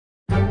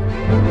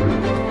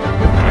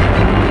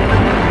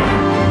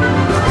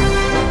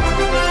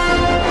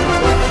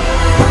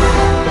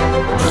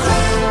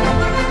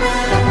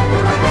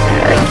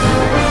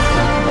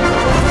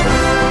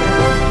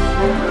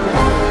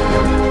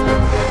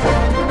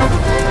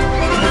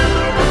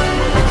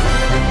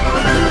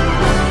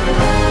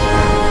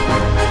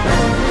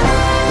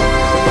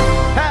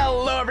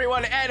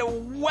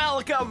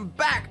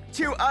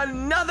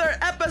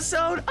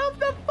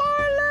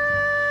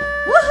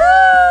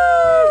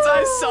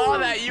saw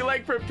that. You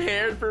like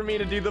prepared for me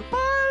to do the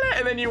pilot,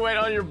 and then you went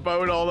on your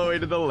boat all the way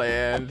to the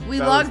land. We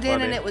logged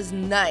in and it was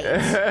night,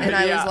 and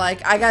I was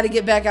like, I got to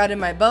get back out in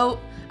my boat.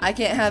 I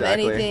can't have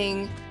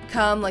anything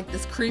come like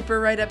this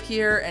creeper right up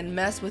here and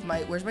mess with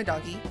my. Where's my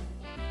donkey?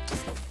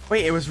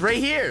 Wait, it was right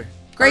here.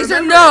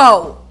 Grazer,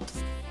 no.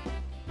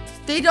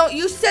 They don't.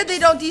 You said they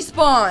don't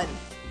despawn.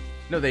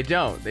 No, they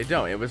don't. They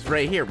don't. It was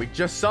right here. We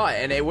just saw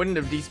it, and it wouldn't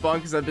have despawned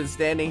because I've been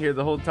standing here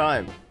the whole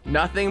time.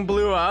 Nothing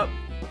blew up.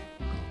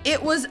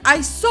 It was.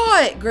 I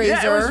saw it, Grazer.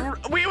 Yeah,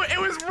 it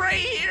was right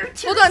here.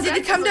 Hold on. Did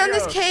it come down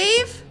this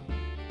cave?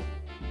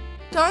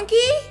 Donkey?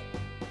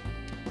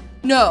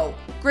 No.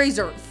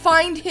 Grazer,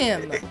 find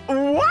him.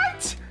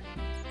 What?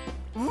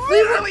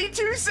 Literally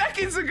 2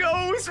 seconds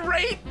ago, it was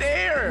right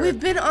there. We've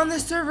been on the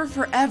server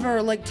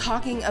forever, like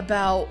talking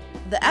about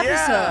the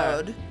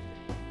episode,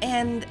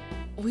 and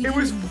it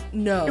was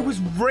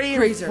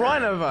right in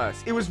front of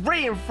us. It was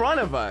right in front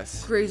of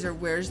us. Grazer,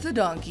 where's the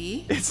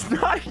donkey? It's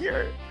not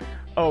here.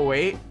 Oh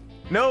wait,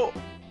 no.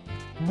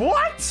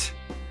 What?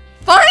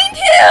 Find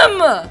him!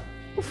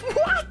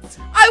 What?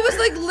 I was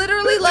like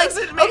literally like,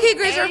 okay,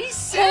 Grazer,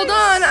 hold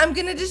on. I'm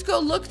gonna just go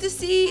look to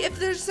see if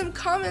there's some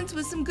comments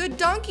with some good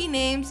donkey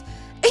names.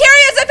 Here he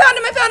is! I found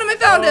him! I found him! I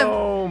found him!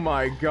 Oh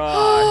my gosh!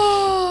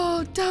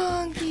 Oh,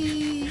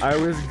 donkey! I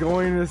was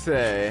going to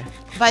say.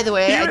 By the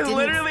way, he was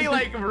literally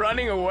like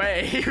running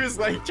away. He was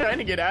like trying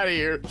to get out of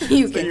here.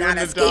 You cannot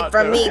escape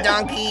from me,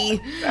 donkey.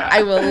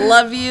 I will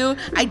love you.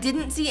 I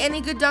didn't see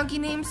any good donkey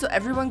names, so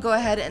everyone go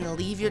ahead and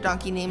leave your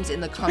donkey names in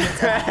the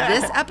comments of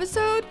this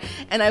episode,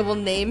 and I will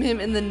name him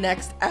in the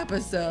next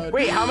episode.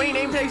 Wait, how many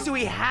name tags do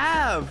we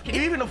have? Can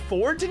you even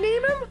afford to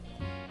name him?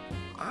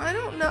 I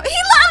don't know. He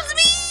loves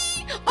me!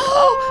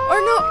 Oh, or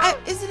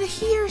no, is it a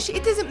he or she?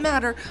 It doesn't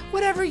matter.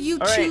 Whatever you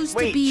choose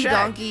to be,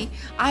 donkey,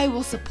 I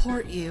will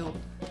support you.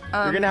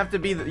 You're gonna have to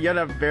be, you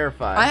gotta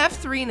verify. I have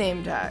 3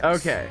 name tags.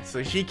 Okay,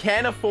 so she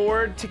can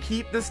afford to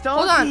keep this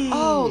donkey. Hold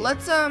on. Oh,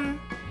 let's, no,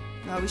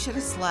 we should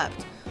have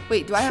slept.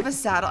 Wait, do I have a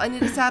saddle? I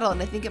need a saddle,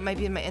 and I think it might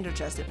be in my ender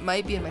chest. It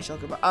might be in my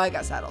shulker box. Oh, I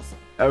got saddles.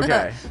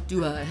 Okay.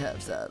 Do I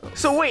have saddles?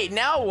 So wait,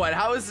 now what?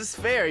 How is this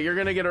fair? You're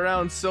gonna get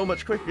around so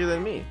much quicker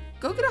than me.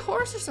 Go get a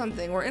horse or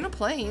something. We're in a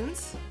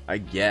plains. I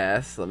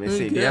guess. Let me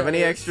see. Do you have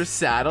any extra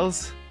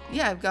saddles?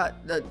 Yeah, I've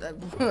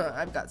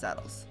got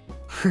saddles.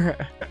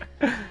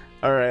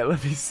 All right,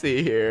 let me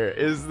see here.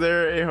 Is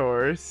there a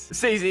horse?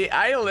 Stacey,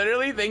 I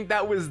literally think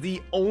that was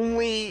the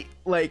only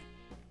like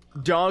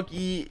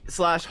donkey /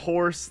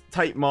 horse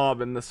type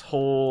mob in this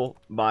whole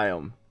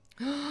biome.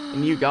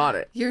 And you got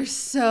it. You're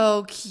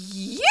so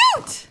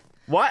cute.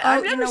 What?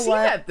 I've never seen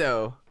that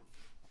though.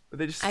 But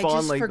they just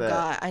spawn like that. I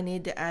just forgot. I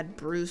need to add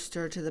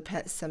Brewster to the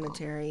pet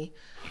cemetery.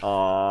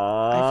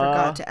 Aww. I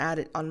forgot to add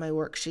it on my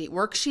worksheet.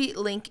 Worksheet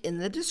link in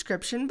the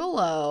description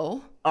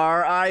below.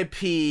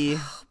 R.I.P.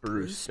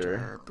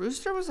 Brewster.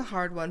 Brewster was a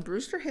hard one.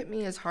 Brewster hit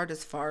me as hard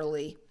as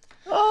Farley.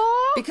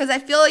 Aww. Because I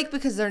feel like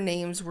their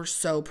names were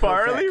so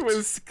perfect. Farley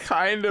was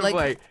kind of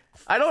like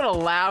I don't want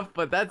to laugh,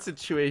 but that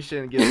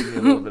situation gives me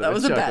a little bit of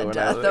a chuckle.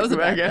 That was a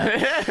bad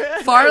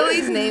death.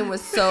 Farley's name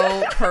was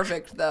so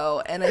perfect,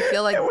 though, and I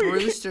feel like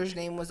Brewster's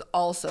name was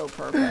also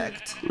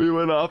perfect. We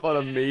went off on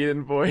a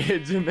maiden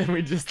voyage, and then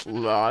we just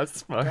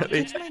lost Farley. Don't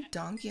catch my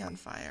donkey on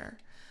fire.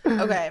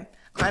 Okay,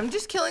 I'm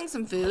just killing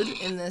some food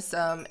in this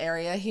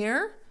area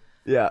here.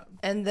 Yeah.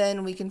 And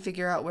then we can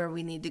figure out where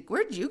we need to.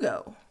 Where'd you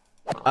go?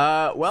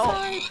 Well,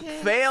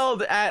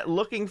 failed at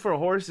looking for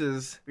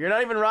horses. You're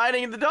not even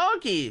riding the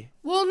donkey.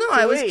 Well, no,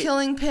 I was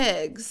killing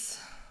pigs.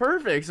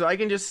 Perfect. So I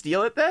can just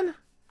steal it then?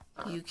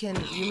 You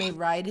may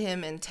ride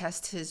him and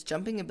test his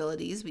jumping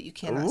abilities, but you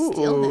cannot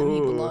steal him. He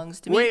belongs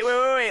to me. Wait. Let's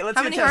do a test.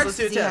 How many hearts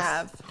does he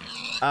have?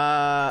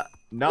 Not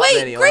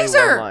many.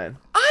 Grazer!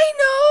 I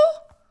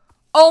know!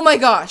 Oh my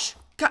gosh.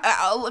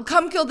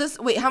 Come kill this.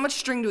 Wait, how much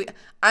string do we...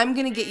 I'm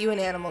gonna get you an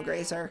animal,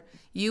 Grazer.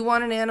 You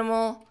want an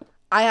animal?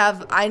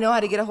 I know how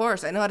to get a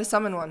horse. I know how to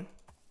summon one.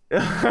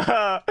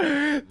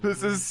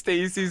 This is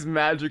Stacy's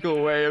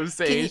magical way of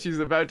saying she's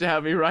about to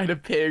have me ride a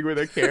pig with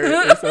a carrot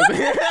or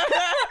something.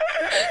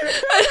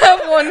 I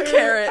have 1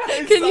 carrot.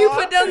 Can you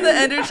put down the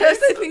ender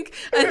chest? I think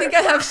I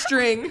have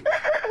string.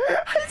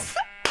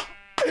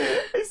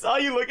 I saw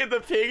you look at the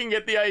pig and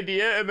get the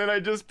idea, and then I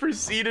just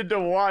proceeded to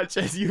watch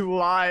as you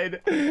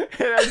lied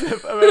as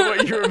if about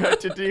what you were about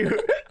to do.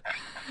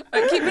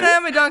 Keep an eye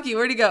on my donkey.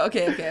 Where'd he go?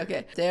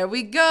 Okay. There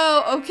we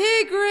go.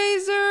 Okay,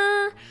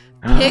 Grazer.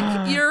 Pick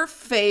your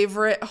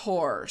favorite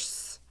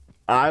horse.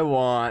 I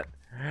want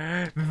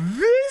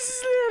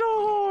this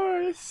little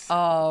horse.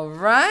 All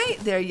right.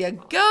 There you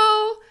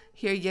go.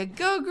 Here you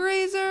go,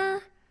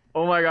 Grazer.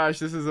 Oh my gosh,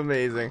 this is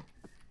amazing.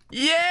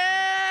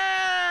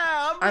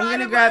 Yeah! I'm going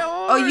to grab...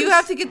 Oh, you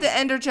have to get the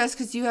ender chest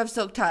because you have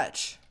silk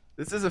touch.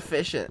 This is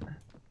efficient.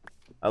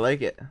 I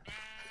like it.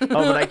 Oh,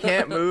 but I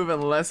can't move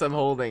unless I'm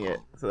holding it.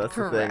 So that's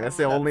the thing. That's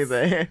the only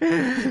thing.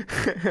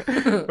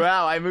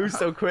 Wow, I move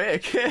so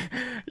quick.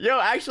 Yo,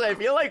 actually, I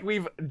feel like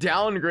we've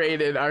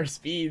downgraded our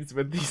speeds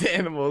with these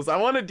animals. I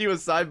want to do a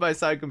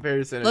side-by-side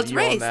comparison. Let's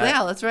race.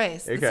 Yeah, let's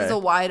race. Okay. This is a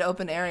wide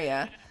open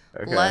area.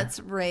 Okay. Let's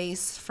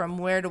race from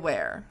where to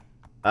where?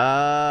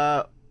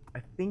 I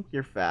think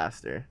you're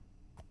faster.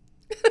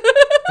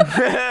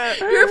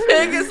 Your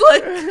pig is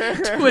like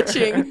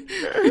twitching.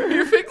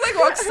 Your pig like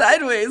walks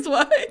sideways.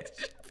 Why? Did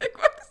your pig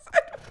walk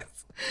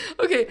sideways?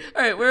 Okay,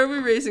 all right, where are we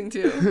racing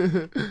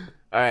to?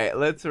 All right,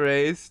 let's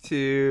race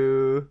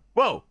to...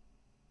 Whoa!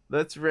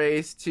 Let's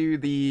race to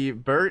the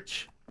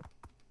birch.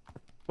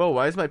 Whoa,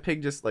 why is my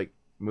pig just like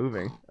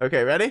moving?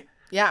 Okay, ready?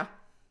 Yeah.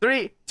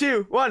 3,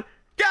 2, 1,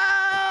 go!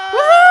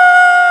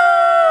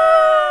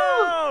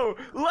 Woohoo!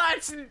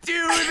 Let's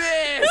do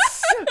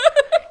this!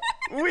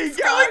 We It's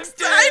got going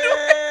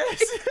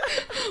sideways.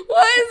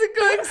 Why is it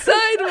going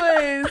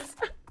sideways?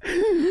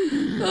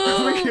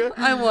 Oh,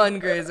 I won,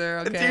 Grazer.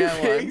 Okay, Do I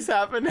won. pigs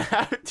happen to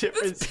have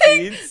different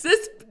speeds?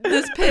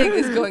 This pig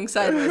is going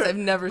sideways. I've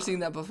never seen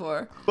that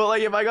before. But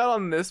like, if I got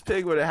on this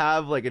pig, would it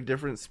have like a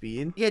different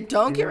speed? Yeah,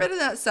 don't get rid of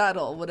that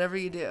saddle. Whatever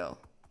you do.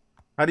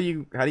 How do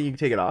you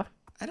take it off?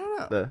 I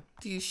don't know.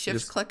 Do you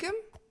shift click him?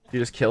 You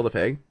just kill the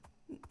pig?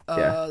 Oh,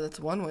 Yeah.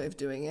 that's one way of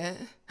doing it.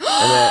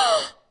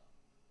 And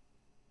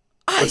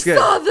I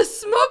saw the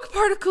smoke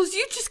particles.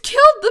 You just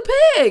killed the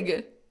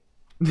pig.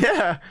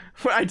 Yeah,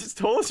 well, I just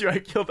told you I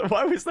killed it.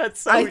 Why was that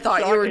so I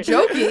thought you were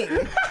joking.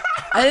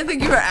 I didn't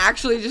think you were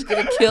actually just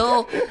going to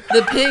kill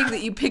the pig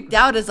that you picked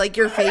out as like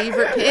your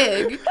favorite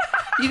pig.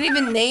 You didn't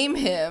even name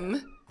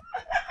him.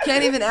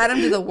 Can't even add him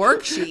to the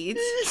worksheet.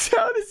 You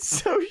sounded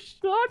so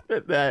shocked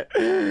at that.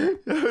 That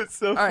was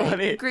so funny. All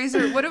right,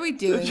 Grazer, what are we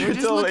doing? We're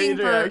just looking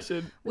for...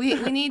 We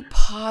need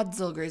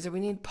Podzol, Grazer. We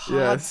need Podzol.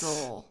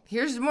 Yes.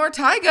 Here's more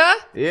taiga.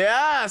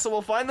 Yeah, so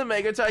we'll find the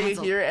Mega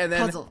Taiga here, and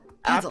then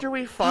after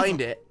we find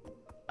it,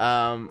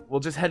 we'll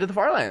just head to the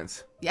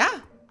Farlands. Yeah.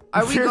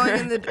 Are we going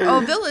in the...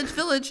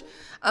 village.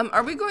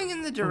 Are we going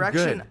in the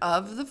direction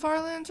of the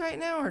Farlands right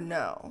now, or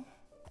no?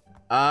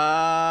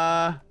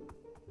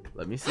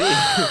 Let me see.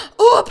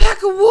 Oh, a pack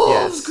of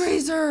wolves, Yes.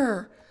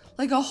 Grazer.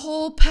 Like a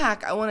whole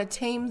pack. I want to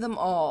tame them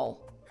all.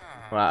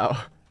 Wow.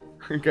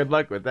 Good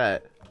luck with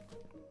that.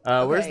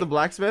 Where's Okay. the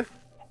blacksmith?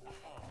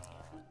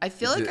 I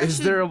feel like I Is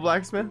should there a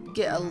blacksmith?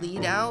 get a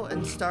lead out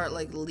and start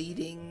like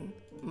leading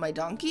my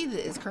donkey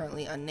that is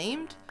currently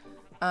unnamed.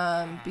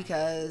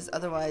 Because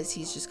otherwise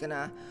he's just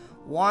gonna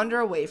wander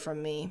away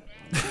from me.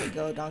 There you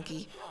go,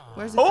 donkey.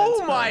 Where's the Oh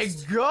fence my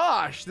post?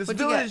 gosh! This What'd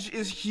you get? village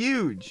is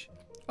huge.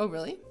 Oh,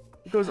 really?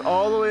 It goes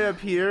all the way up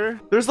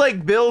here. There's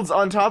like builds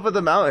on top of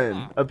the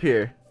mountain up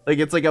here. Like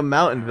it's like a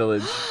mountain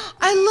village.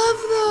 I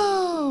love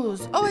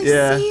those. Oh, I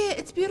see it.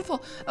 It's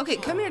beautiful. Okay,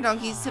 come here,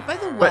 donkey. Sit by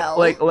the well. But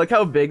like, look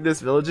how big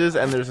this village is,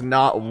 and there's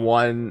not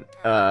one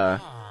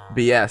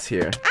BS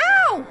here.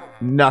 Ow!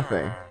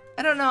 Nothing.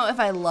 I don't know if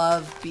I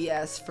love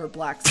BS for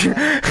blacksmith.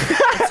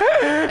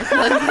 I feel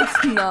like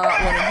that's not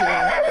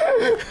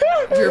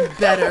one of your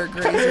better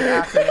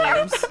Grazer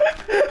acronyms.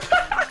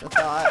 Just a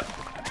thought.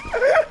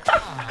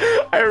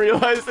 I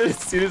realized it as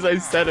soon as I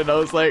said it. I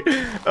was like,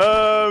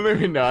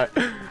 maybe not.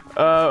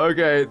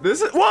 Okay,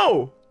 this is,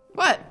 whoa!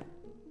 What?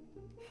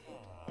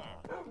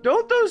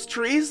 Don't those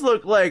trees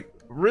look like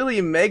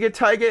really mega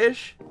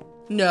taiga-ish?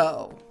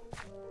 No.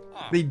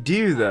 They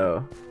do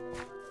though.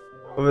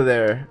 Over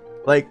there.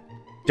 Like,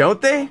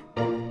 don't they?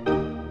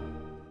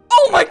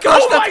 Oh my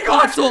gosh, that's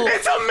console!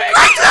 It's a mega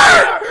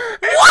taiga!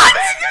 What?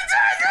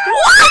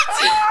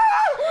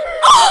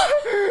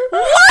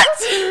 What?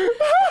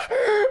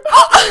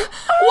 What?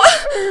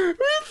 What? We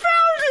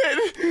found it!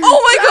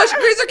 Oh my gosh,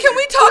 Grazer, can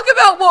we talk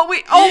about what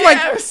we... Oh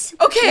Yes!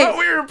 my... Okay. What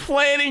we were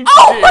planning to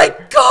Oh do. my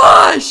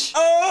gosh!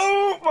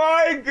 Oh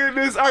my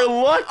goodness, our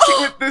luck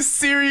with this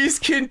series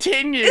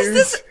continues. Is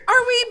this...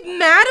 Are we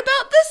mad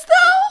about this,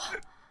 though?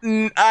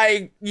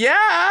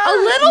 Yeah. A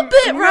little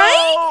bit,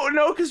 right?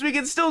 No, because we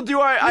can still do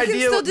our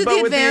idea, still do but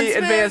the with the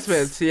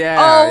advancements. Yeah.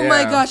 Oh yeah.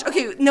 my gosh.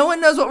 Okay, no one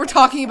knows what we're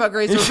talking about,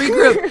 Grazer.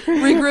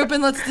 Regroup,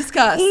 and let's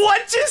discuss.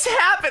 What just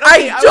happened?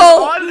 Okay, I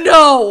don't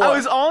know. I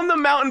was on the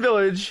mountain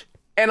village,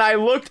 and I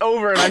looked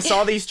over, and I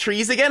saw these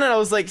trees again, and I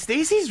was like,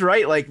 Stacy's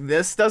right. Like,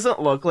 this doesn't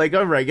look like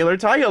a regular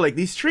taiga, like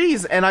these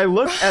trees. And I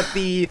looked at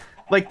the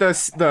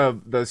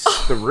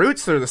the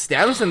roots or the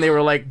stems, and they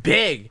were like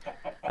big.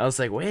 I was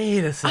like, wait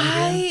a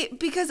second.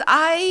 Because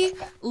I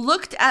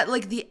looked at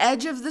like the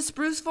edge of the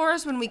spruce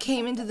forest when we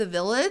came into the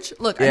village.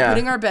 Look, I'm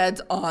putting our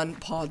beds on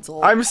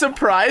Podzol. I'm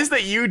surprised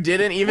that you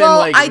didn't even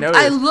notice.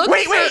 I looked.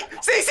 Wait,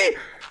 Stacy,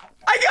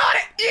 I got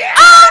it. Yeah.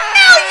 Oh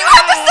no, you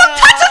have the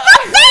subtouches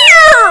up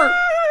there.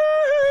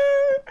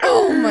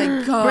 Oh my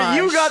gosh. But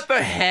you got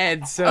the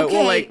head, so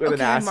we'll like with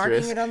an I'm asterisk.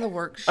 marking it on the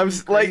worksheet. I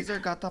was like,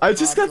 I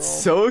just got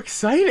so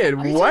excited.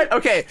 What?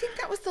 Okay. I think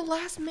that was the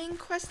last main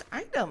quest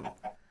item.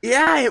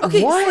 Yeah, it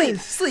Okay,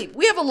 was. sleep.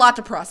 We have a lot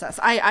to process.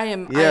 I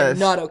am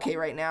not okay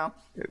right now.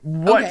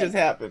 What just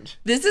happened?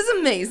 This is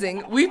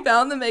amazing. We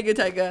found the Mega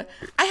Taiga.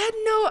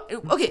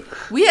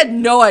 We had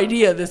no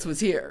idea this was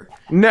here.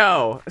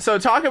 No. So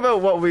talk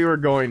about what we were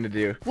going to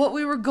do. What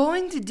we were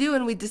going to do,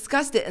 and we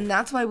discussed it, and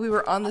that's why we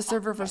were on the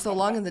server for so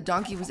long and the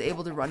donkey was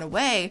able to run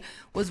away,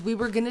 was we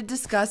were going to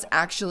discuss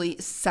actually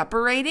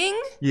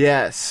separating.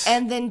 Yes.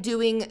 And then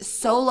doing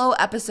solo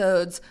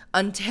episodes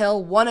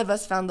until one of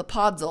us found the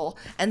podzol,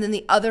 and then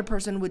the other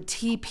person would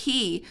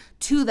TP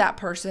to that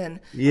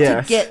person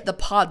to get the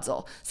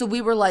podzol. So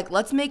we were like,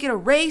 let's make it a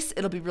race.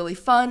 It'll be really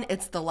fun.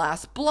 It's the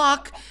last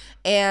block.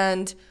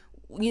 And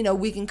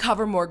we can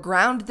cover more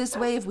ground this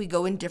way if we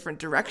go in different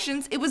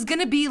directions. It was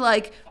going to be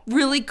like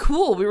really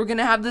cool. We were going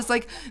to have this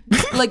like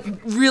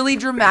really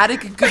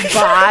dramatic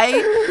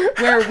goodbye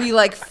where we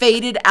like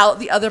faded out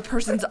the other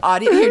person's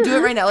audio. Here, do it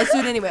right now. Let's do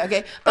it anyway.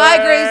 Okay. Bye,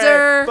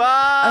 Grazer.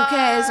 Bye.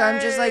 Okay. So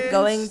I'm just like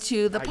going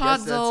to the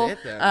podzol,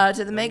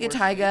 to the Mega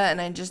Taiga,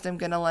 and I just am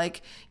going to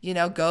like,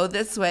 go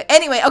this way.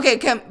 Anyway. Okay.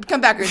 Come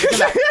back, Grazer. Come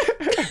back.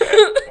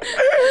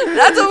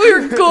 That's what we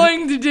were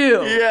going to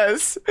do.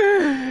 Yes.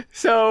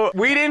 So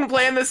we didn't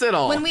plan this at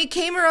all. When we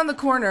came around the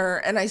corner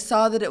and I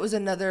saw that it was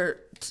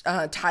another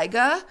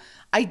taiga,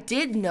 I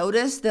did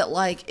notice that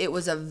like it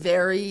was a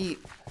very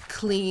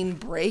clean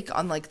break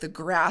on like the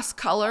grass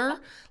color.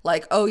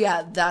 Like, oh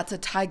yeah, that's a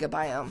taiga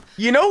biome.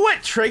 You know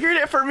what triggered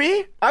it for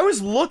me? I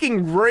was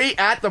looking right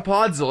at the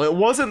podzol. It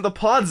wasn't the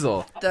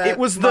podzol. It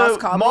was the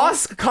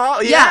moss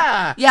cobble.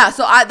 Yeah. Yeah.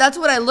 So that's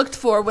what I looked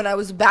for when I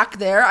was back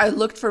there. I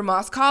looked for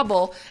moss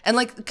cobble and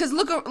like, cause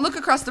look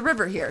across the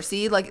river here.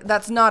 See, like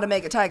that's not a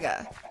mega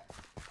taiga.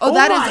 Oh,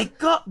 that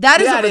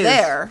is over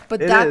there, but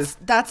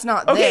that's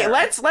not there. Okay,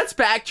 let's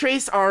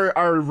backtrace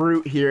our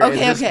route here and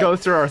just go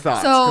through our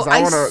thoughts. So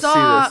I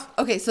saw. See this.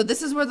 Okay, so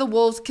this is where the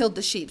wolves killed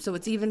the sheep, so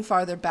it's even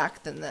farther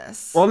back than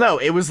this. Well, no,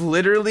 it was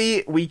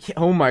literally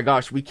oh my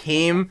gosh, we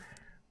came.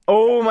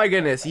 Oh my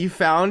goodness, you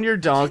found your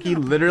donkey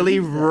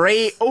literally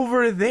right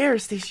over there,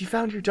 Stacey. You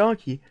found your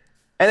donkey,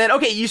 and then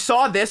you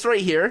saw this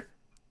right here.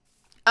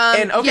 So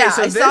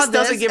this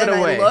doesn't give it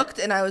away. I looked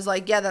and I was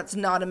like, yeah, that's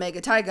not a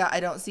mega taiga.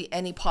 I don't see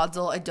any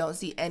podzol. I don't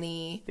see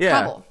any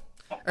cobble.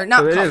 Or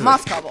not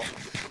moss cobble.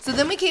 So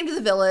then we came to the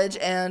village,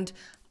 and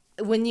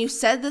when you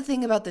said the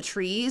thing about the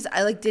trees,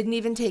 I like didn't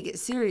even take it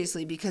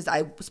seriously because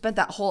I spent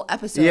that whole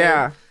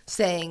episode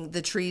saying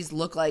the trees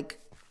look like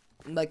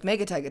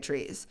mega taiga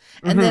trees.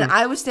 And then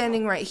I was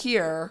standing right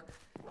here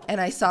and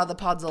I saw the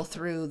podzol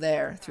through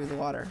the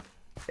water.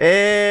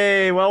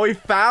 Hey, well, we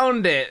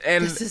found it.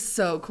 And this is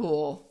so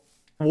cool.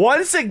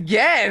 Once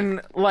again,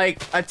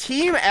 like a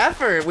team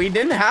effort. We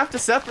didn't have to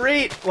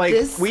separate. Like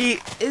we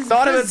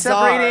thought about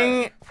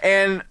separating,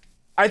 and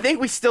I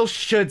think we still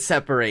should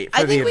separate.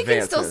 I think we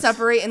can still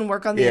separate and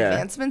work on the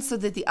advancements so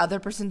that the other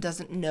person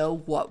doesn't know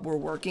what we're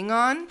working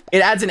on.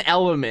 It adds an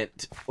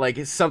element, like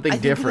it's something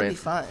different. It'd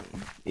be fun.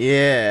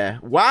 Yeah.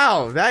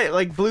 Wow, that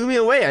like blew me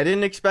away. I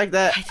didn't expect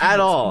that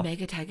at all.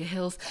 Mega Taiga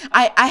Hills.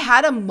 I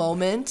had a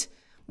moment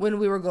when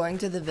we were going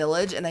to the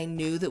village and I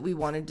knew that we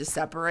wanted to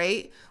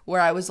separate, where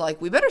I was like,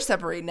 we better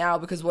separate now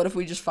because what if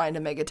we just find a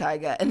mega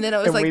taiga? And then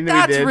I was like,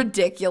 that's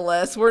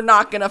ridiculous. We're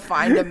not going to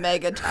find a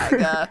mega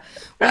taiga.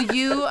 Will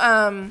you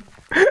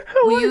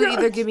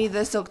either give me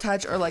the silk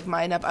touch or like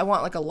mine up? I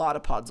want like a lot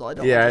of podzol. I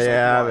don't want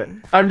just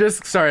one. I'm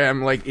just sorry.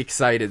 I'm like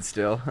excited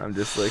still. I'm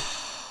just like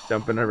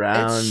jumping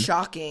around. It's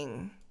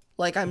shocking.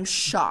 Like I'm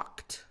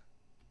shocked.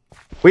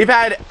 We've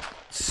had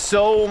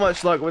so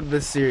much luck with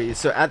this series.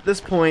 So at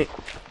this point,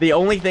 the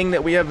only thing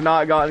that we have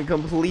not gotten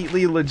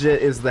completely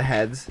legit is the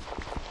heads,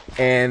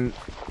 and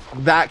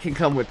that can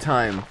come with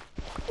time.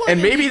 Well,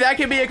 and maybe that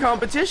can be a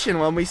competition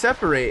when we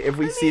separate if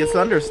we see a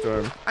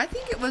thunderstorm. I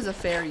think it was a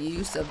fair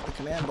use of the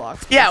command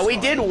blocks. Yeah, we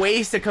did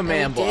waste a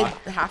command block.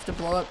 We did have to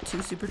blow up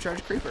 2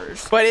 supercharged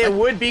creepers. But it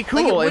would be cool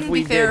if we did. It wouldn't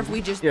be fair if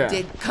we just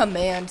did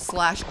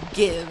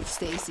command/give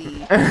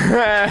Stacy.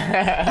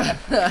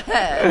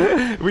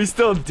 We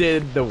still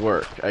did the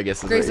work, I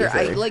guess. Grazer,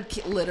 I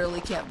like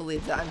literally can't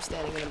believe that I'm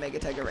standing in a mega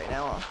taiga right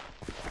now.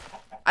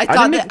 I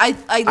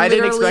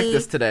didn't expect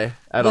this today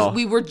at all.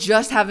 We were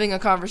just having a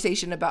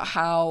conversation about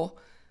how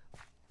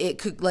it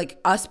could, like,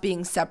 us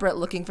being separate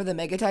looking for the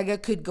mega taiga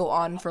could go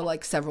on for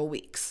like several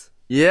weeks.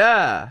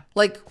 Yeah.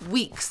 Like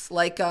weeks,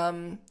 like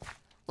 4,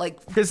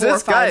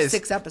 5,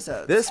 6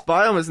 episodes. This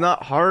biome is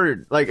not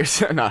hard. Like, it's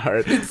not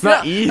hard. It's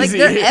not easy. Like,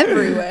 they're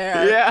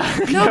everywhere. Yeah.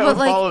 No, but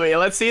like, follow me.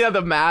 Let's see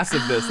the mass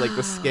of this, like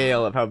the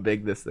scale of how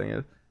big this thing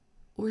is.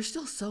 We're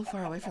still so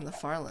far away from the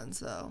Farlands,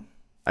 though.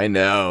 I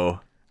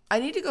know. I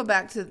need to go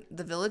back to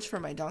the village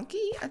for my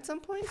donkey at some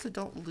point, so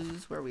don't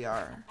lose where we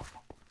are.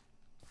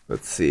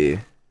 Let's see.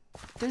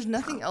 There's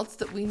nothing else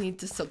that we need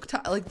to silk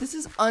like, this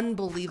is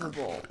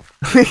unbelievable.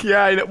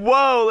 Yeah, I know.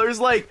 Whoa, there's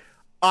like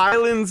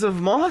islands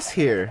of moss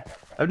here.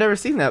 I've never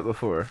seen that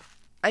before.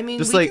 I mean,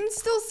 we can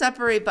still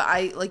separate, but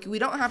we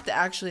don't have to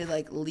actually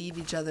like leave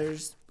each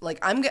other's. Like,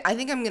 I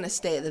think I'm gonna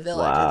stay at the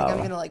village. Wow. I think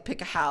I'm gonna like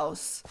pick a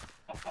house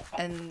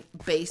and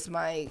base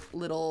my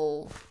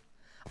little.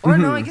 Or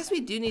no, I guess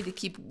we do need to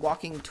keep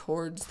walking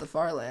towards the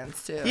far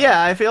lands too.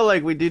 Yeah, I feel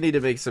like we do need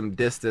to make some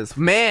distance.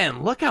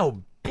 Man, look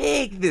how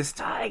big this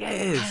taiga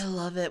is. I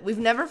love it. We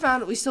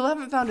still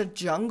haven't found a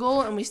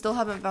jungle, and we still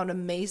haven't found a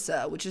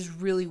mesa, which is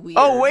really weird.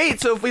 Oh, wait,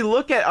 so if we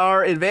look at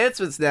our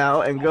advancements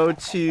now and go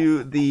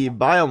to the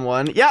biome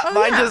one,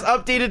 mine just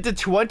updated to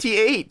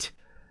 28.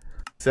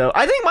 So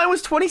I think mine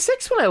was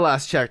 26 when I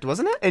last checked,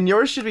 wasn't it? And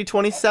yours should be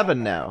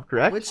 27 now,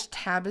 correct? Which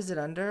tab is it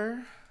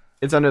under?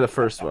 It's under the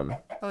first one.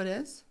 Oh, it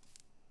is?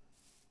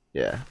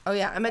 Yeah. Oh,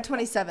 yeah, I'm at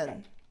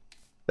 27.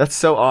 That's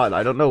so odd.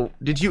 I don't know.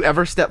 Did you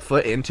ever step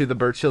foot into the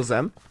Birch Hill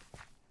Zem?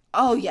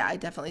 Oh, yeah, I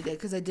definitely did,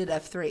 because I did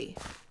F3.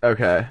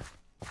 Okay.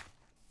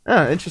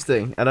 Oh,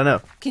 interesting. I don't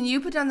know. Can you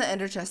put down the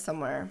ender chest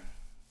somewhere?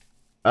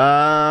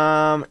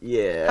 Yeah.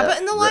 How about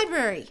in the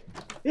library?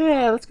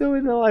 Yeah, let's go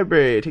in the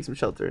library. Take some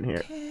shelter in here.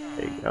 Okay.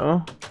 There you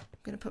go. I'm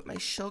going to put my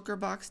shulker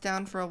box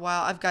down for a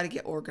while. I've got to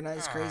get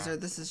organized, Grazer.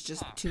 This is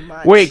just too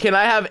much. Wait, can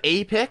I have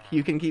a pick?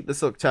 You can keep the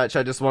Silk Touch.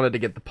 I just wanted to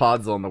get the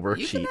pods on the worksheet.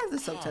 You can have the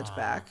Silk Touch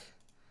back.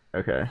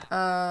 Okay.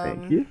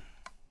 Thank you.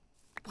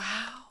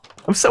 Wow.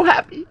 I'm so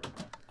happy.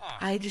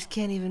 I just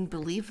can't even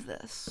believe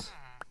this.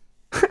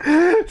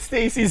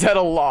 Stacy's at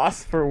a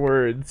loss for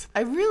words.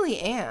 I really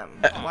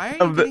am. Why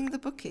are you getting the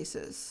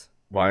bookcases?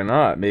 Why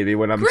not? Maybe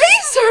when I'm...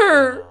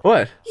 Grazer!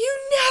 What? You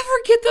never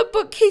get the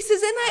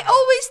bookcases, and I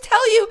always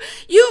tell you,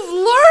 you've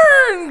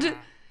learned!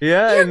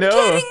 Yeah, You're I know.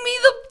 getting me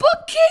the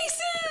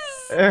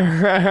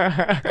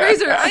bookcases!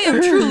 Grazer, I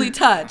am truly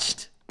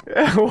touched.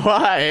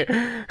 Why?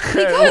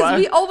 Because Why?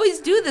 we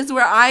always do this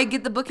where I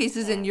get the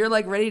bookcases and you're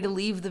like ready to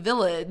leave the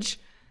village.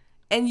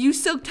 And you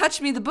still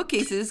touched me the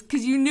bookcases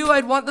because you knew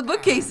I'd want the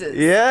bookcases.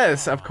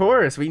 Yes, of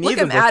course. We need Look,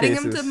 the I'm bookcases.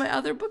 adding them to my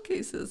other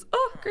bookcases.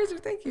 Oh, Grazer,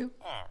 thank you.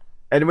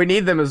 And we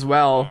need them as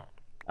well,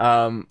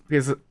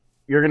 because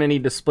you're gonna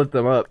need to split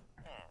them up.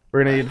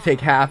 We're gonna need to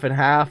take half and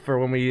half for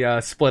when we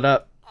split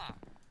up.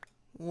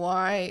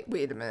 Why?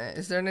 Wait a minute.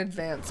 Is there an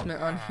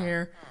advancement on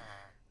here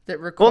that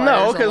requires?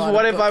 Well, no, because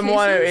what of if I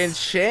want to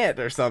bookcases? enchant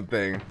or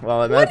something?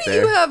 Well, I'm What out do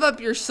there. you have up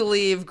your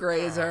sleeve,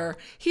 Grazer?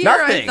 Here,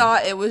 Nothing. I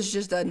thought it was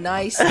just a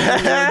nice.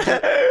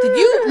 Did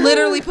you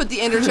literally put the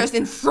ender chest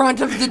in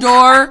front of the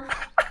door?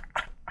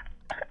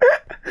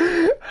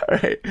 All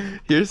right,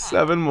 here's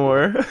 7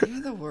 more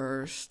You're the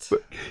worst.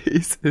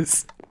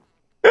 pieces.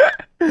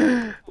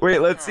 Wait,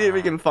 let's see if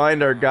we can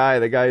find our guy.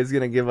 The guy who's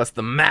gonna give us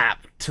the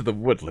map to the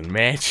Woodland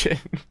Mansion.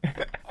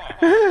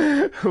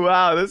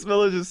 Wow, this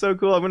village is so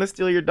cool. I'm gonna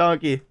steal your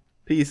donkey.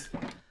 Peace.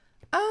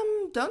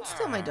 Don't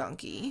steal my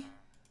donkey.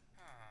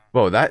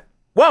 Whoa,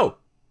 Whoa!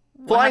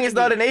 Flying happened is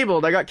not to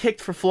enabled. I got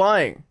kicked for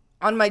flying.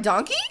 On my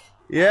donkey?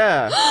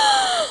 Yeah.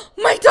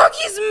 My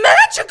donkey's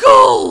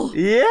magical!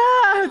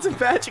 Yeah, it's a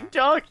magic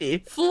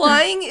donkey.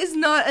 Flying is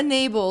not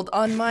enabled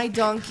on my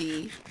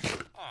donkey.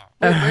 Wait,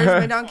 where's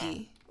my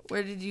donkey?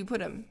 Where did you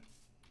put him?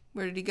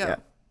 Where did he go? Yeah.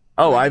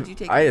 Oh, Where did you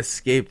take I him?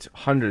 escaped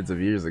hundreds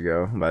of years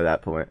ago by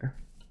that point.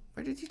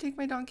 Where did you take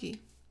my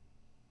donkey?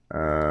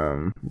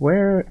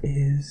 Where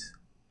is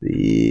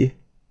the...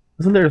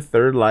 Wasn't there a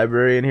third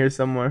library in here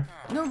somewhere?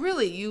 No,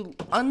 really, you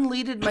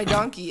unleaded my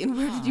donkey, and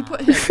where did you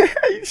put him?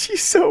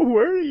 She's so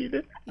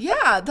worried.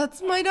 Yeah,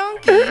 that's my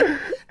donkey.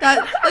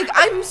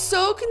 I'm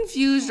so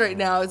confused right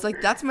now. It's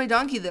like, that's my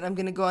donkey that I'm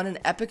gonna go on an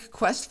epic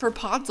quest for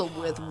Podzol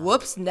with.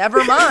 Whoops,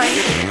 never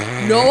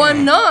mind. No,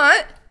 I'm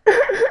not.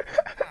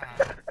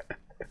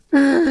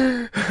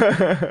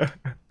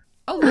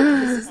 Oh, look,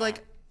 this is like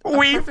a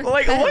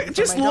perfect bed for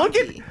just my look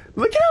donkey. at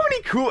how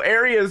many cool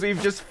areas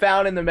we've just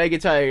found in the Mega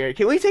Taiga.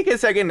 Can we take a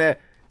second to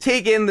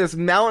take in this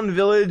mountain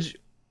village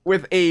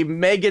with a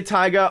Mega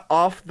Taiga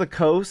off the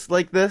coast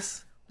like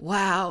this?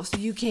 Wow, so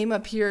you came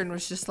up here and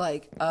was just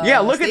like, yeah,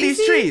 look at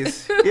these Stacy?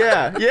 trees.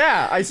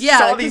 Yeah, I Yeah,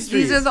 saw these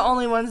trees. these are the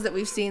only ones that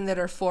we've seen that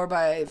are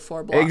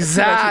 4x4 blocks.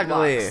 Exactly.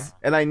 2x2 blocks.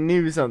 And I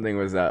knew something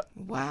was up.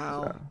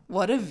 Wow,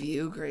 what a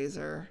view,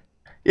 Grazer.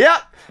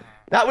 Yep.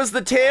 That was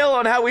the tale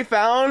on how we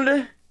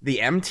found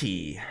the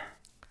MT.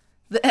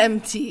 The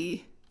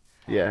MT.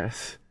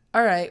 Yes.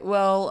 All right,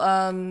 well,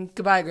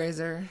 goodbye,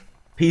 Grazer.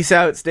 Peace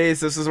out, Stace.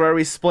 This is where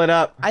we split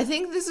up. I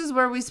think this is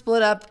where we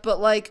split up, but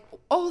like,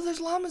 oh, there's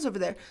llamas over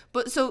there.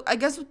 But so I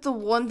guess the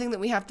one thing that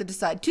we have to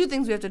decide, 2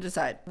 things we have to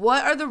decide.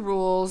 What are the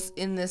rules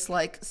in this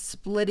like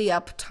splitty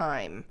up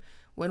time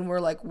when we're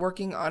like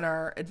working on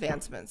our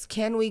advancements?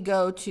 Can we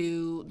go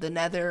to the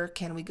nether?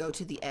 Can we go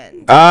to the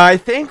end? I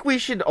think we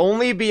should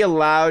only be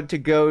allowed to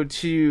go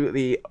to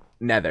the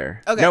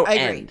nether. Okay, no I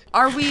agree. end.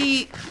 Are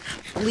we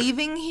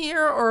leaving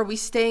here or are we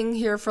staying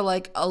here for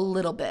like a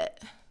little bit?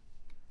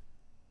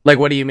 Like,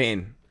 what do you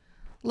mean?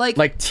 Like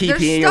TPing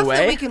there's stuff away?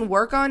 that we can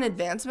work on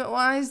advancement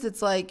wise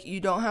that's like you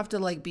don't have to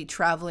like be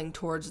traveling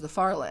towards the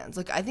far lands.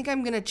 Like I think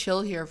I'm gonna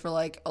chill here for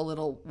like a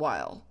little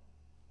while.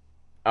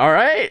 All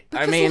right.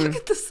 Because I mean, look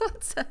at the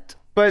sunset.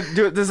 but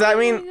does that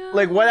mean, God.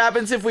 like, what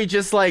happens if we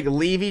just, like,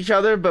 leave each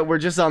other, but we're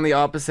just on the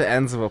opposite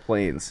ends of a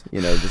plains?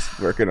 You know, just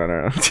working on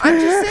our own. I'm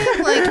just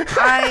saying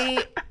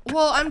like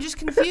I'm just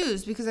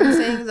confused because I'm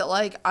saying that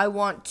like I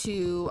want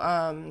to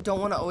don't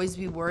want to always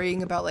be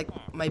worrying about like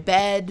my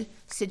bed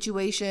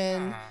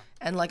situation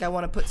and like I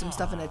want to put some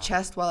stuff in a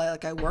chest while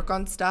I work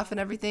on stuff and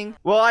everything.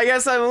 Well, I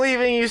guess I'm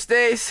leaving you,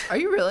 Stace. Are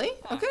you really?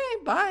 Okay,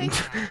 bye.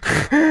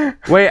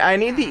 Wait, I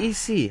need the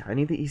EC. I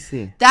need the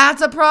EC.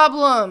 That's a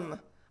problem.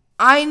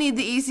 I need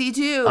the EC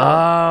too.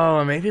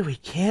 Oh, maybe we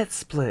can't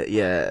split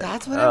yet.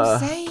 That's what I'm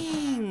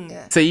saying.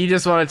 So you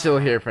just want to chill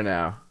here for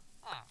now?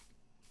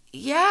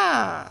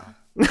 Yeah.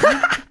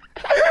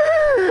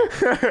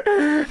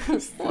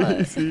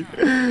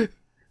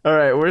 All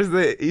right, where's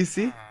the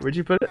EC? Where'd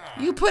you put it?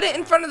 You put it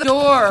in front of the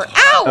door.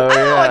 Ow! Oh, Ow!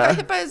 yeah. I got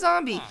hit by a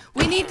zombie.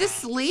 We need to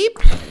sleep.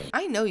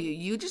 I know you.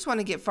 You just want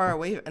to get far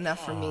away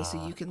enough from me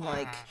so you can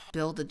like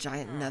build a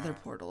giant nether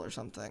portal or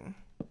something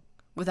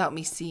without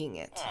me seeing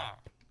it.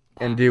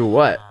 And do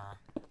what?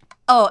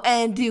 Oh,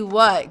 and do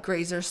what?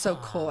 Grazer's so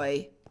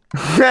coy.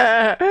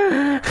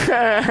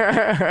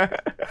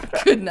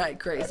 Good night,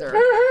 Grazer.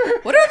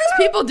 What are these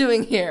people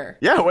doing here?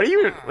 Yeah, what are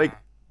you like,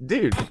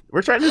 dude?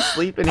 We're trying to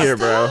sleep in here,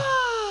 bro.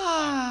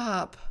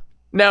 Stop.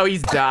 No,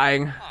 he's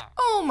dying.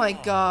 Oh my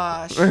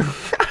gosh.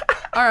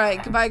 All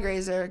right, goodbye,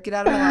 Grazer. Get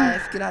out of my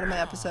life. Get out of my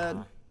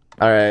episode.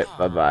 All right,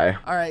 bye-bye.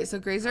 All right, so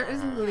Grazer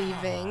is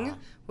leaving,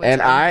 which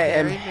And I I'm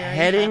am very, very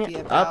heading happy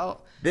about.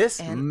 up this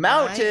And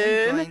mountain.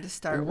 I am going to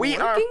start We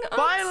are working on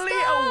finally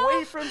stuff.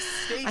 away from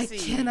Stacy. I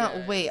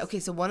cannot wait. Okay,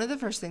 so one of the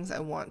first things I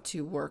want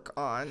to work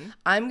on,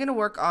 I'm going to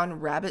work on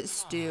rabbit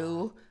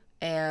stew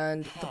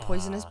and the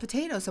poisonous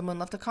potato. Someone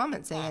left a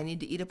comment saying I need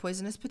to eat a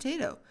poisonous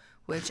potato,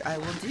 which I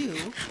will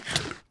do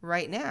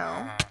right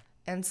now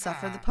and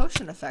suffer the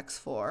potion effects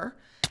for.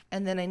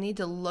 And then I need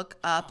to look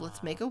up,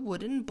 let's make a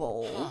wooden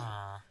bowl.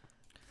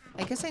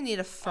 I guess I need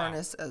a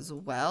furnace as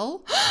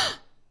well.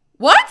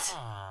 What?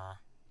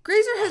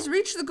 Grazer has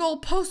reached the goal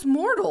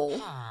post-mortal.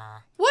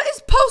 What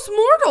is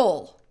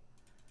post-mortal?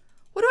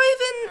 What do I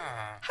even...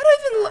 How do I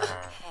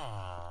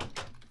even...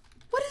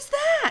 What is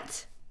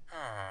that?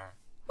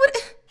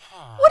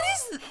 What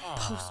is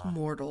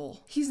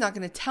post-mortal? He's not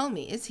going to tell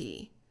me, is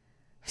he?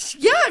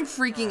 Yeah, I'm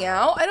freaking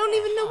out. I don't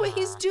even know what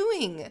he's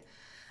doing.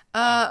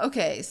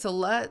 Okay, so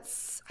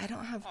let's... I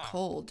don't have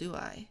coal, do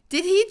I?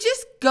 Did he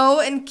just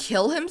go and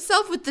kill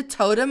himself with the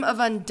totem of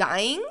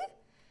undying?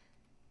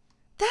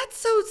 That's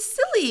so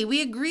silly. We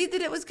agreed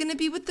that it was going to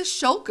be with the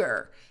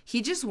shulker.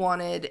 He just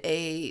wanted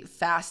a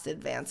fast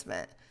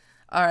advancement.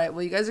 All right,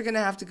 well, you guys are going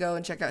to have to go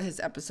and check out his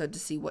episode to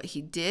see what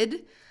he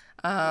did.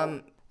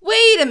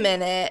 Wait a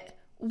minute.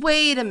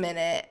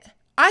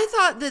 I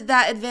thought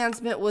that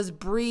advancement was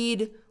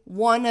breed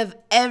one of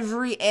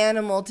every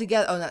animal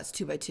together. Oh, that's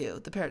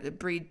 2x2. The parrot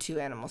breed 2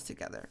 animals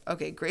together.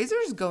 Okay,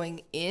 Grazer's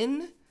going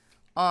in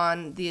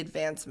on the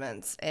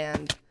advancements,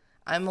 and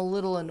I'm a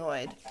little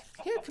annoyed.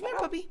 Here, come here,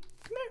 puppy.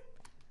 Come here.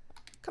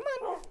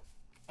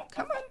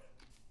 Come on.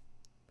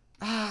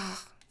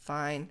 Ah,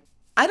 fine.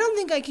 I don't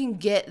think I can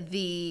get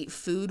the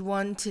food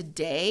one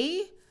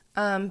today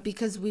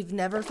because we've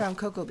never found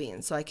cocoa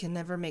beans, so I can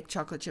never make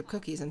chocolate chip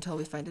cookies until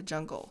we find a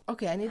jungle.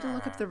 Okay, I need to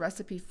look up the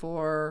recipe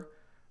for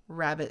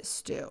rabbit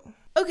stew.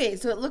 Okay,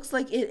 so it looks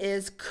like it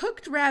is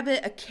cooked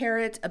rabbit, a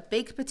carrot, a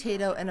baked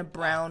potato, and a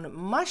brown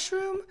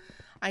mushroom.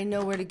 I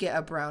know where to get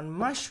a brown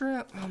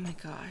mushroom. Oh my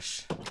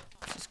gosh.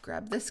 Just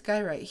grab this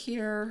guy right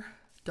here.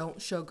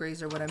 Don't show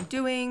Grazer what I'm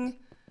doing.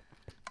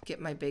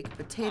 Get my baked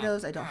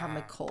potatoes. I don't have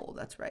my coal.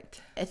 That's right.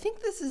 I think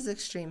this is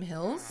Extreme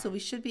Hills, so we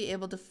should be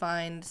able to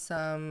find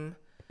some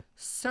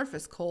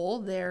surface coal.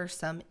 There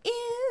some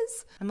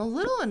is. I'm a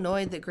little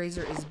annoyed that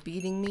Grazer is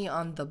beating me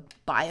on the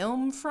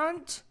biome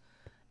front,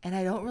 and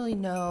I don't really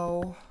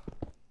know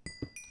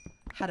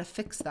how to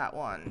fix that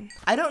one.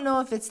 I don't know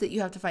if it's that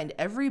you have to find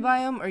every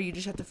biome or you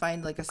just have to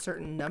find like a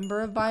certain number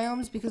of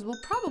biomes, because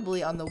we'll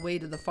probably, on the way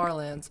to the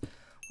Farlands,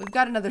 we've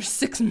got another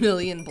 6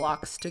 million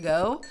blocks to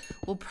go.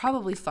 We'll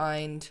probably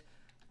find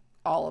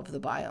all of the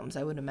biomes,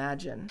 I would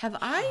imagine. Have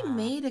I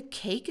made a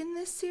cake in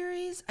this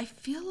series? I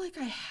feel like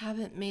I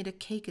haven't made a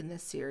cake in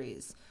this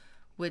series,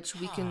 which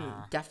we can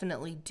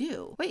definitely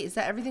do. Wait, is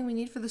that everything we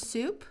need for the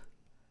soup?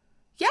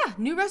 Yeah,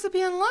 new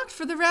recipe unlocked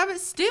for the rabbit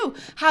stew.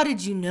 How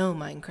did you know,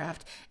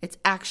 Minecraft? It's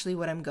actually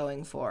what I'm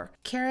going for.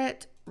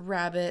 Carrot,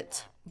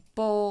 rabbit,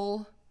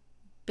 bowl,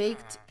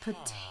 baked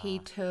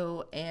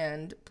potato,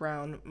 and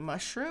brown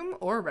mushroom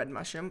or red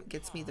mushroom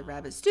gets me the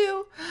rabbit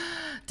stew.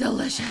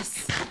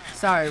 Delicious.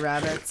 Sorry,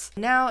 rabbits.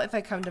 Now, if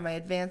I come to my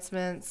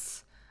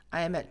advancements,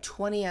 I am at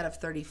 20 out of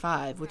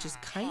 35, which is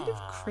kind of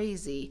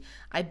crazy.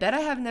 I bet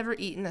I have never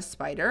eaten a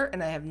spider,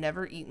 and I have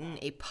never eaten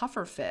a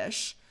puffer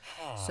fish.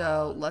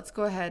 So let's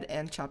go ahead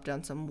and chop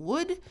down some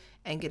wood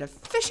and get a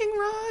fishing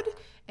rod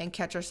and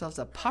catch ourselves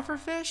a puffer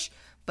fish.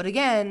 But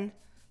again,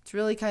 it's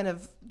really kind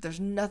of, there's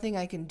nothing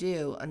I can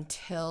do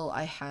until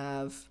I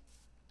have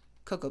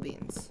cocoa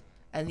beans.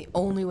 And the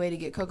only way to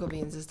get cocoa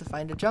beans is to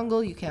find a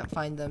jungle. You can't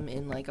find them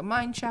in like a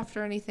mine shaft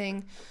or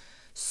anything.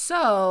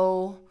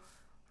 So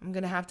I'm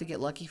gonna have to get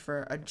lucky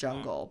for a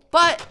jungle.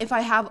 But if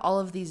I have all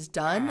of these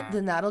done,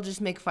 then that'll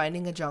just make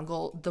finding a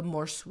jungle the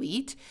more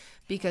sweet.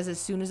 Because as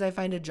soon as I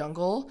find a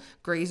jungle,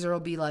 Grazer will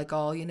be like,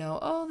 oh, you know,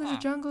 oh, there's a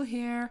jungle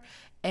here.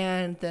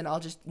 And then I'll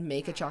just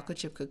make a chocolate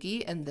chip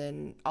cookie, and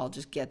then I'll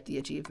just get the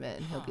achievement.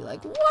 And he'll be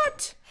like,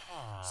 what?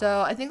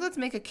 So I think let's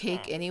make a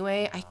cake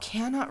anyway. I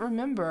cannot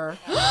remember.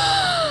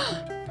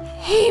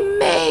 He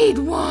made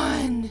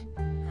one!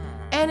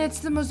 And it's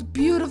the most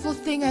beautiful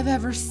thing I've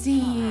ever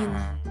seen.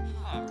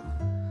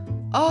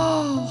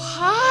 Oh,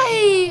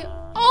 hi!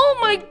 Oh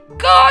my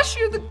gosh,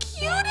 you're the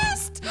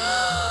cutest!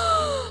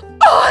 Oh,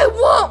 I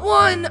want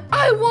one!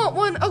 I want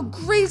one! Oh,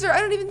 Grazer, I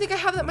don't even think I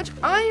have that much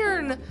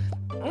iron.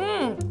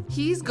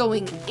 He's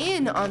going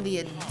in on the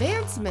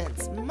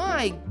advancements.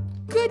 My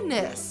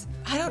goodness.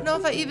 I don't know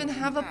if I even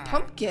have a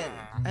pumpkin.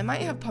 I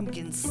might have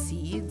pumpkin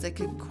seeds. I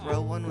could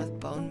grow one with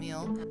bone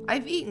meal.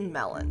 I've eaten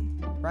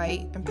melon,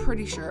 right? I'm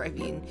pretty sure I've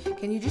eaten.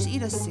 Can you just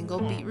eat a single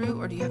beetroot,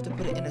 or do you have to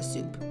put it in a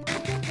soup?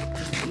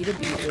 Just eat a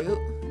beetroot.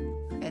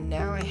 And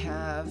now I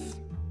have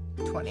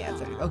 20 out of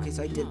 30. Okay,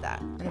 so I did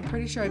that. And I'm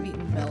pretty sure I've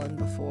eaten melon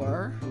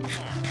before.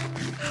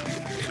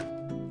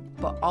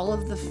 But all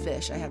of the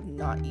fish I have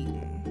not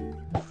eaten.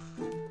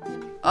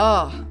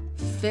 Oh,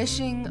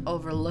 fishing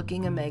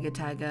overlooking a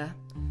Megataiga.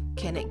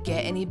 Can it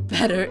get any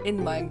better in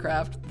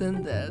Minecraft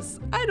than this?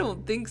 I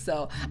don't think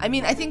so. I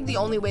mean, I think the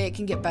only way it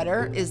can get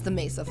better is the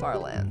Mesa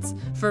Farlands.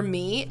 For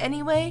me,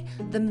 anyway,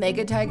 the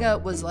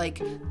Megataiga was like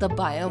the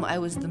biome I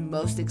was the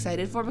most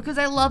excited for because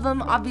I love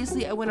them.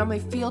 Obviously, I went on my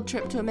field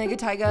trip to a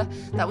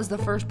Megataiga. That was the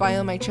first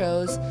biome I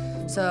chose.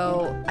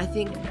 So I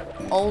think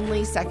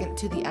only second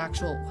to the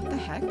actual, what the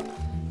heck?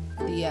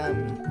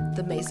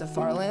 The Mesa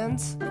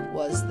Farlands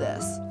was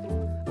this.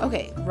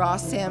 Okay, raw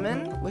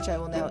salmon, which I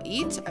will now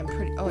eat.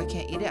 Oh, I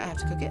can't eat it. I have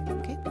to cook it.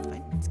 Okay, that's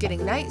fine. It's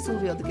getting night, so we'll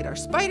be able to get our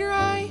spider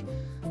eye.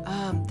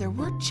 There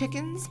were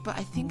chickens, but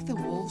I think the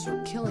wolves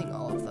were killing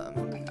all of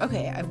them.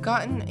 Okay, I've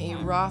gotten a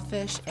raw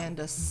fish and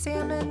a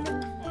salmon,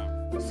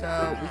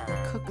 so we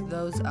can cook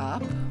those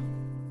up.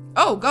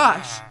 Oh,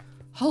 gosh.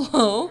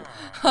 Hello.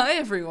 Hi,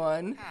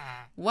 everyone.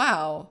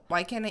 Wow.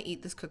 Why can't I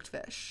eat this cooked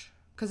fish?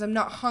 Because I'm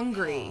not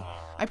hungry.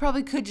 I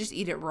probably could just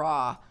eat it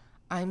raw.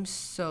 I'm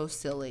so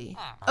silly.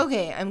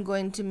 Okay, I'm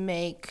going to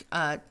make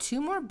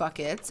 2 more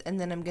buckets, and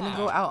then I'm gonna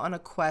go out on a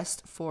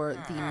quest for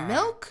the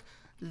milk,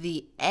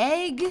 the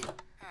egg,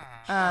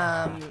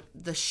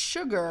 the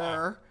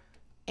sugar,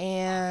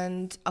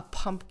 and a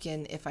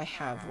pumpkin if I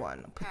have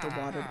one. I'll put the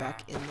water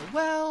back in the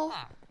well,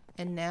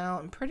 and now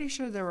I'm pretty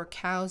sure there were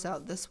cows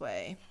out this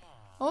way.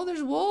 Oh,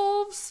 there's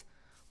wolves.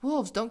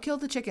 Wolves, don't kill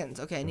the chickens.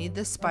 Okay, I need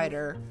this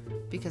spider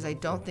because I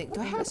don't think... Do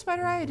I have a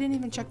spider eye? I didn't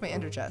even check my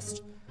ender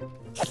chest.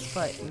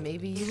 But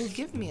maybe you will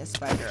give me a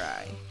spider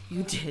eye.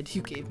 You did.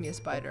 You gave me a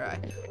spider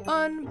eye.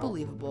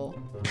 Unbelievable.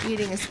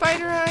 Eating a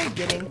spider eye,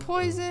 getting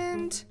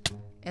poisoned.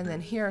 And then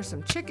here are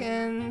some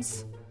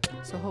chickens.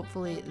 So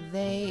hopefully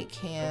they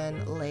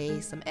can lay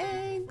some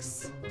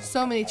eggs.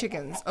 So many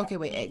chickens. Okay,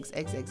 wait, eggs.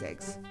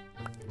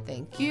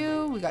 Thank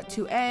you. We got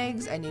 2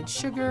 eggs. I need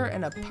sugar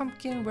and a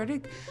pumpkin.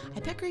 I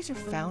bet Grazer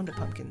found a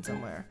pumpkin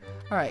somewhere.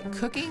 All right,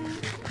 cooking,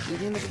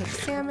 eating the cooked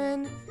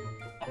salmon,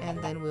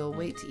 and then we'll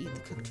wait to eat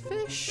the cooked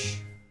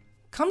fish.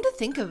 Come to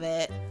think of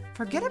it,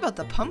 forget about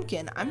the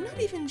pumpkin. I'm not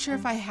even sure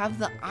if I have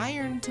the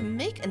iron to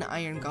make an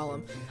iron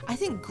golem. I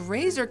think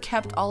Grazer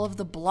kept all of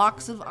the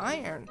blocks of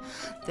iron.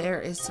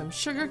 There is some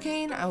sugar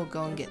cane. I will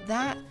go and get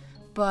that.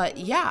 But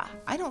yeah,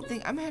 I don't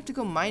think I'm gonna have to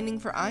go mining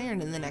for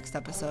iron in the next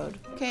episode.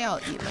 Okay, I'll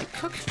eat my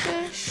cooked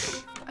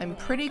fish. I'm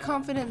pretty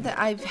confident that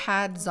I've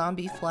had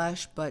zombie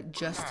flesh, but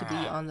just to be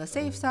on the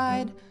safe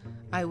side,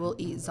 I will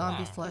eat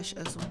zombie flesh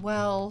as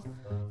well.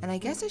 And I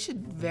guess I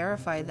should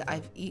verify that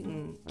I've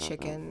eaten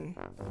chicken.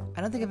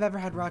 I don't think I've ever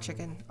had raw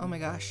chicken. Oh my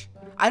gosh.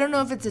 I don't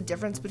know if it's a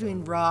difference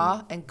between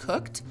raw and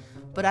cooked,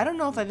 but I don't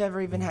know if I've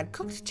ever even had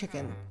cooked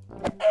chicken.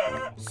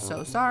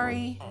 So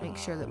sorry. Make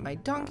sure that my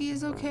donkey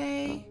is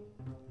okay.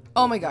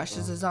 Oh my gosh,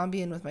 there's a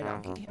zombie in with my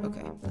donkey.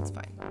 Okay, that's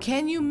fine.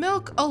 Can you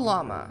milk a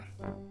llama?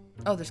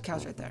 Oh, there's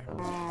cows right there.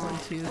 1,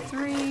 2,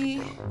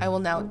 3. I will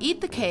now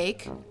eat the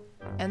cake,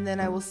 and then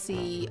I will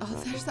see...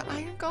 Oh, there's the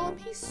iron golem.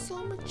 He's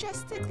so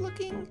majestic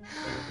looking.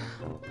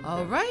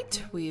 All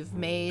right, we've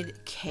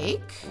made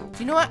cake.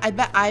 You know what? I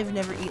bet I've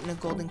never eaten a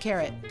golden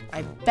carrot.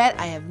 I bet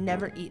I have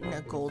never eaten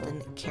a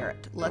golden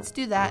carrot. Let's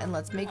do that, and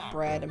let's make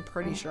bread. I'm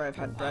pretty sure I've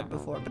had bread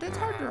before, but it's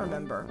hard to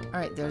remember. All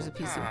right, there's a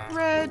piece of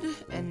bread,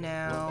 and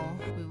now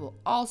we will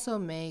also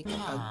make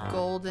a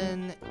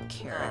golden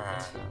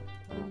carrot.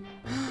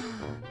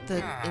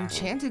 The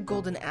enchanted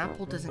golden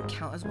apple doesn't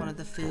count as one of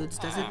the foods,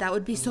 does it? That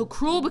would be so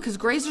cruel because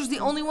Grazer's the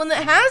only one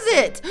that has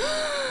it.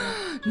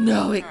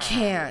 No, it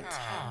can't.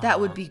 That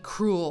would be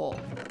cruel.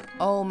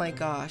 Oh my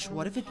gosh,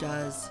 what if it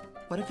does?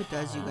 What if it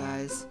does, you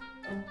guys?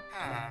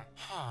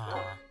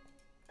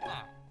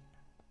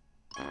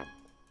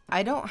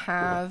 I don't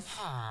have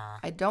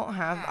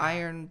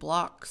iron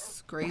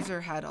blocks.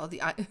 Grazer had all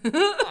the iron.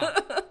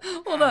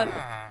 Hold on.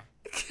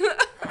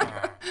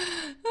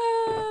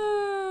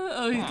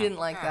 Oh, he didn't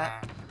like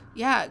that.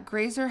 Yeah,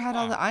 Grazer had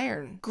all the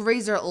iron.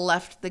 Grazer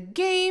left the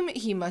game.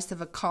 He must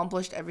have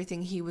accomplished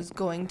everything he was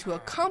going to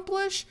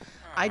accomplish.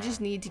 I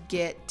just need to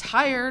get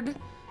tired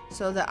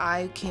so that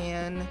I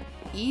can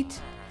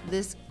eat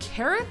this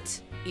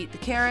carrot. Eat the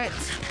carrot.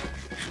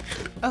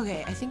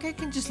 Okay, I think I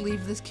can just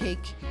leave this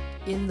cake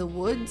in the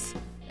woods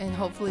and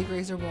hopefully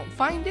Grazer won't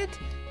find it.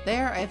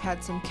 There, I've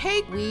had some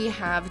cake. We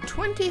have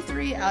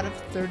 23 out of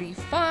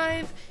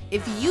 35.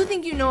 If you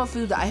think you know a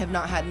food that I have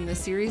not had in this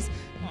series,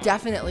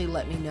 definitely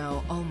let me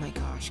know. Oh my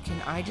gosh,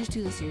 can I just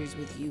do the series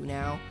with you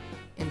now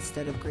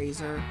instead of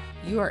Grazer?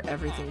 You are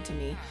everything to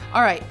me.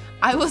 All right,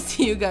 I will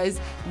see you guys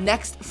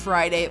next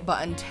Friday,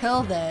 but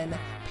until then,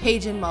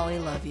 Paige and Molly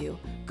love you.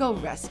 Go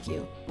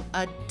rescue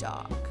a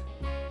dog.